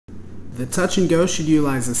The touch and go should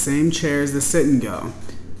utilize the same chair as the sit and go.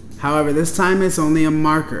 However, this time it's only a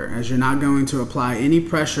marker, as you're not going to apply any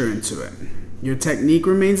pressure into it. Your technique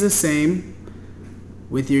remains the same,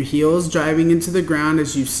 with your heels driving into the ground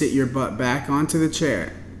as you sit your butt back onto the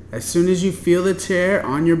chair. As soon as you feel the chair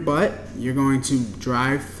on your butt, you're going to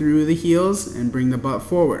drive through the heels and bring the butt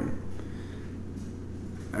forward.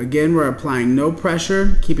 Again, we're applying no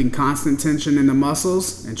pressure, keeping constant tension in the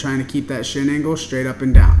muscles, and trying to keep that shin angle straight up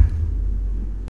and down.